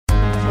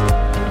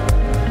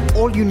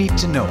all you need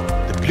to know,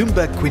 the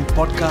Bloomberg Quint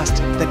podcast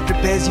that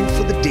prepares you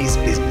for the day's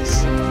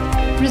business.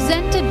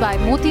 Presented by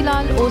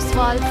Motilal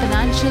Oswal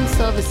Financial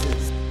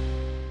Services.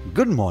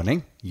 Good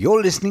morning.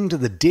 You're listening to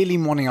the Daily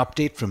Morning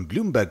Update from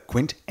Bloomberg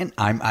Quint and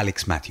I'm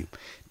Alex Matthew.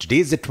 Today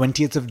is the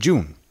 20th of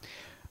June.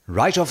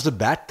 Right off the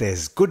bat,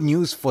 there's good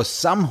news for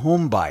some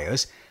home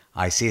buyers.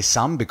 I say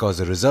some because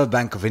the Reserve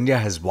Bank of India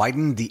has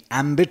widened the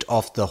ambit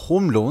of the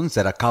home loans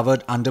that are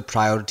covered under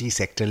priority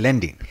sector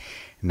lending.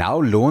 Now,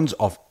 loans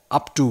of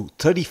up to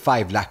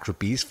 35 lakh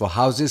rupees for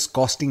houses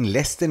costing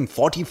less than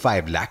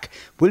 45 lakh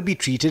will be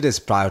treated as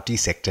priority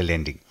sector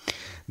lending.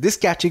 This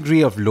category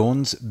of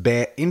loans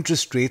bear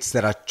interest rates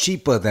that are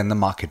cheaper than the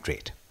market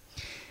rate.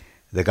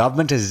 The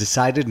government has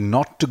decided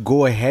not to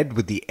go ahead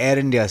with the Air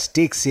India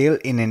stake sale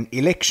in an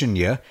election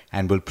year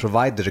and will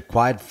provide the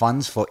required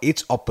funds for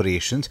its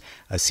operations,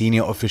 a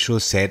senior official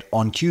said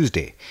on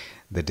Tuesday.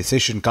 The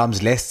decision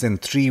comes less than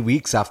 3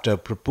 weeks after a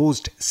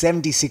proposed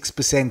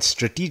 76%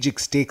 strategic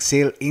stake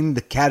sale in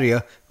the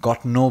carrier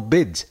got no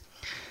bids.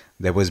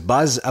 There was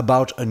buzz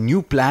about a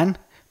new plan,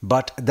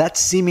 but that's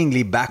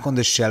seemingly back on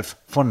the shelf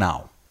for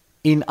now.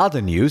 In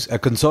other news, a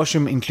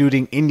consortium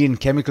including Indian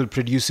chemical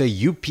producer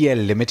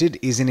UPL Limited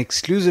is in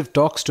exclusive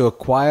talks to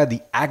acquire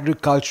the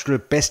agricultural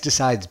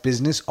pesticides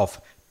business of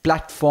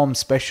Platform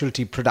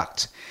Specialty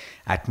Products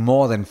at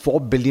more than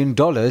 $4 billion,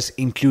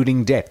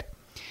 including debt.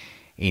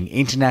 In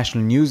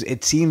international news,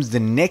 it seems the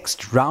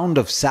next round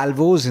of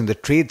salvos in the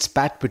trade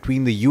spat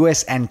between the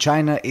US and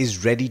China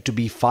is ready to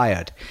be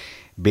fired.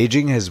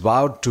 Beijing has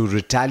vowed to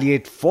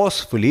retaliate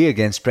forcefully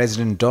against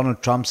President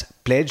Donald Trump's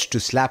pledge to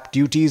slap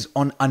duties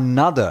on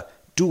another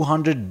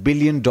 $200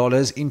 billion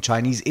in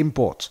Chinese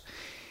imports.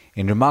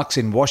 In remarks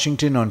in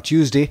Washington on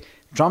Tuesday,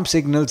 Trump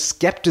signaled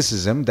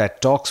skepticism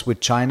that talks with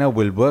China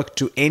will work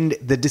to end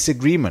the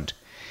disagreement.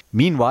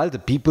 Meanwhile, the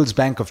People's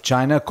Bank of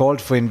China called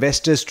for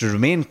investors to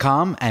remain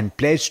calm and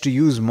pledged to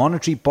use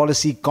monetary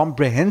policy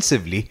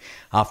comprehensively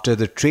after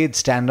the trade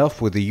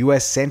standoff with the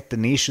US sent the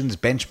nation's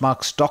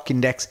benchmark stock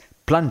index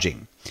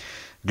plunging.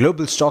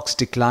 Global stocks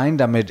declined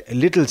amid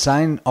little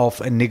sign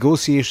of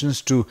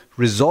negotiations to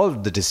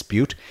resolve the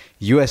dispute.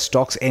 US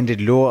stocks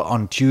ended lower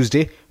on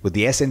Tuesday, with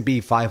the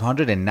S&P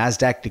 500 and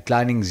Nasdaq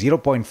declining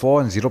 0.4%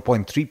 and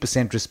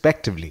 0.3%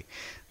 respectively.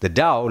 The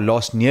Dow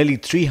lost nearly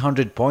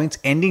 300 points,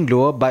 ending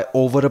lower by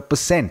over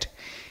 1%.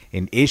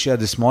 In Asia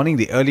this morning,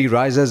 the early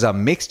risers are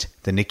mixed.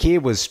 The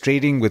Nikkei was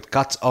trading with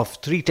cuts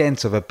of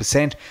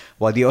 0.3%,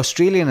 while the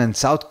Australian and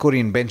South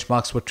Korean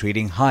benchmarks were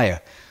trading higher.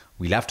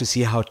 We'll have to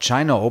see how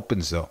China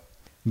opens though.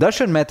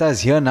 Darshan Mehta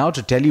is here now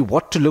to tell you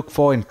what to look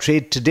for in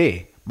trade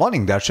today.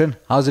 Morning Darshan,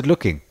 how's it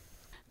looking?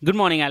 Good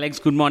morning, Alex.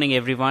 Good morning,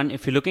 everyone.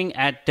 If you're looking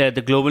at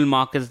the global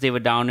markets, they were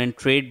down in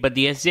trade, but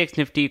the SGX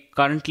Nifty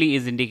currently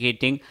is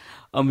indicating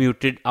a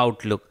muted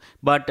outlook.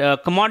 But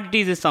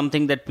commodities is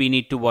something that we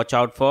need to watch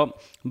out for.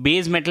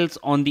 Base metals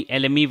on the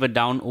LME were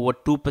down over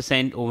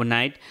 2%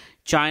 overnight.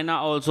 China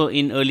also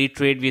in early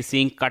trade, we're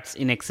seeing cuts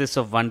in excess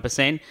of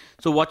 1%.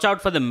 So watch out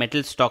for the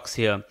metal stocks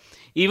here.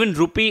 Even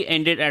rupee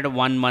ended at a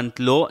 1-month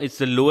low. It's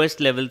the lowest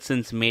level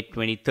since May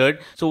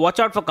 23rd. So watch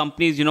out for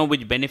companies,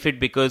 which benefit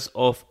because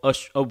of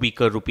a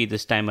weaker rupee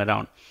this time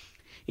around.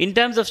 In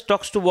terms of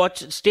stocks to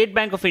watch, State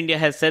Bank of India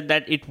has said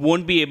that it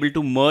won't be able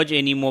to merge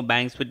any more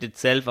banks with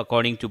itself,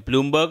 according to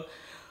Bloomberg.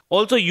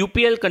 Also,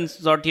 UPL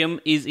Consortium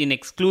is in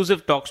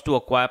exclusive talks to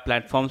acquire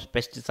Platform's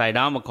pesticide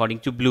arm,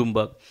 according to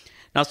Bloomberg.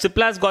 Now,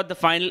 Cipla's got the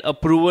final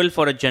approval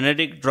for a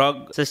generic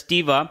drug,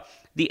 Sustiva.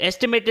 The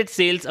estimated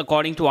sales,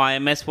 according to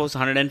IMS, was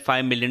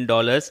 $105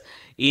 million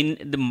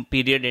in the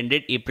period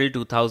ended April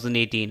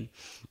 2018.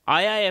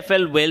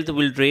 IIFL Wealth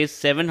will raise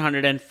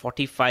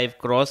 745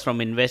 crores from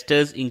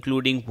investors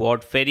including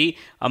Ward Ferry,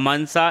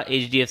 Amansa,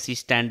 HDFC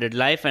Standard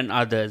Life and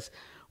others.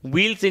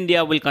 Wheels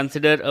India will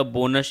consider a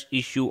bonus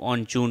issue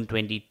on June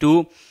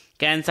 22.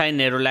 Kansai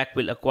Nerolac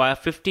will acquire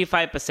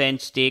 55%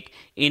 stake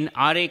in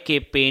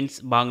RAK Paints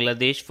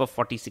Bangladesh for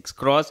 46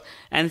 crores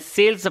and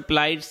SAIL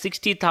supplied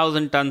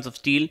 60,000 tons of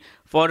steel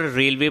for a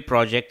railway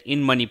project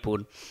in Manipur.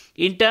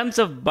 In terms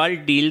of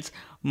bulk deals,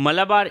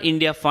 Malabar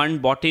India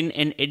Fund bought in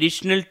an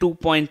additional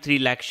 2.3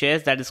 lakh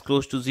shares, that is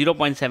close to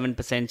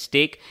 0.7%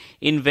 stake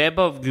in Web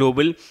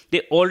Global.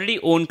 They already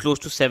own close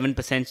to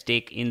 7%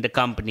 stake in the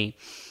company.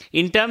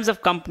 In terms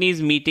of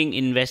companies meeting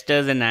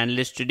investors and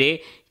analysts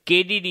today,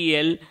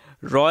 KDDL,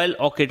 Royal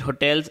Orchid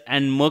Hotels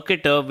and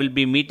Mercator will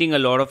be meeting a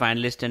lot of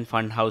analysts and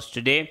fund house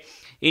today.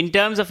 In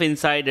terms of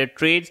insider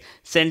trades,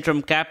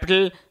 Centrum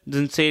Capital,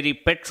 Zunseri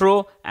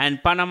Petro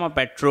and Panama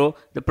Petro,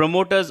 the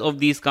promoters of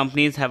these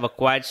companies have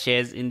acquired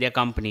shares in their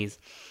companies.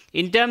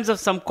 In terms of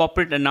some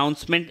corporate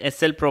announcement,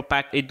 SL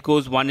Propack, it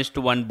goes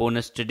 1:1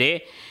 bonus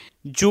today.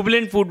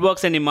 Jubilant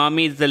Foodworks and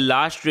Imami is the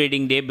last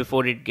trading day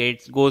before it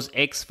goes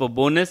X for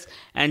bonus,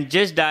 and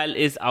Just Dial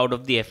is out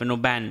of the F&O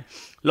ban.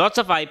 Lots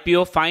of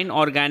IPO. Fine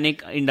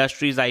Organic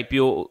Industries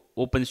IPO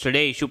opens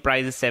today. Issue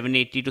price is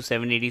 780 to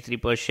 783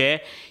 per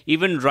share.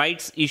 Even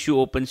Rights issue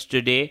opens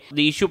today.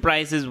 The issue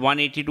price is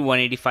 180 to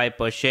 185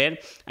 per share.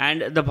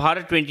 And the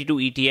Bharat 22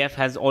 ETF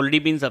has already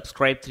been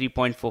subscribed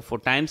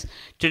 3.44 times.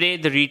 Today,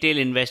 the retail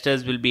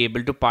investors will be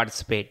able to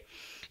participate.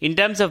 In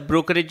terms of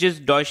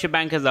brokerages, Deutsche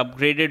Bank has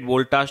upgraded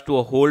Voltas to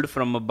a hold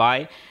from a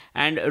buy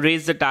and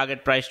raised the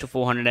target price to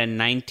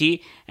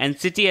 490, and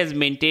Citi has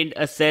maintained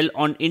a sell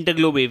on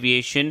Interglobe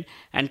Aviation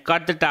and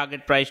cut the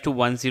target price to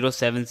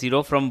 1070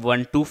 from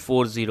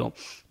 1240.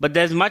 But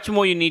there's much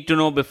more you need to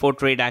know before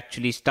trade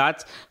actually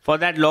starts. For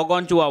that, log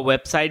on to our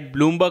website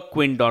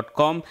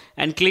bloombergquint.com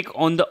and click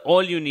on the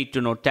All You Need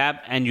to Know tab,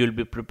 and you'll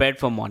be prepared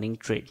for morning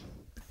trade.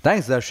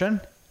 Thanks,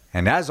 Darshan.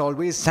 And as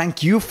always,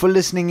 thank you for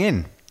listening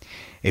in.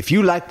 If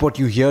you like what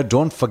you hear,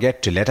 don't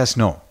forget to let us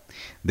know.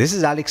 This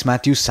is Alex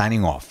Matthews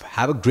signing off.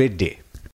 Have a great day.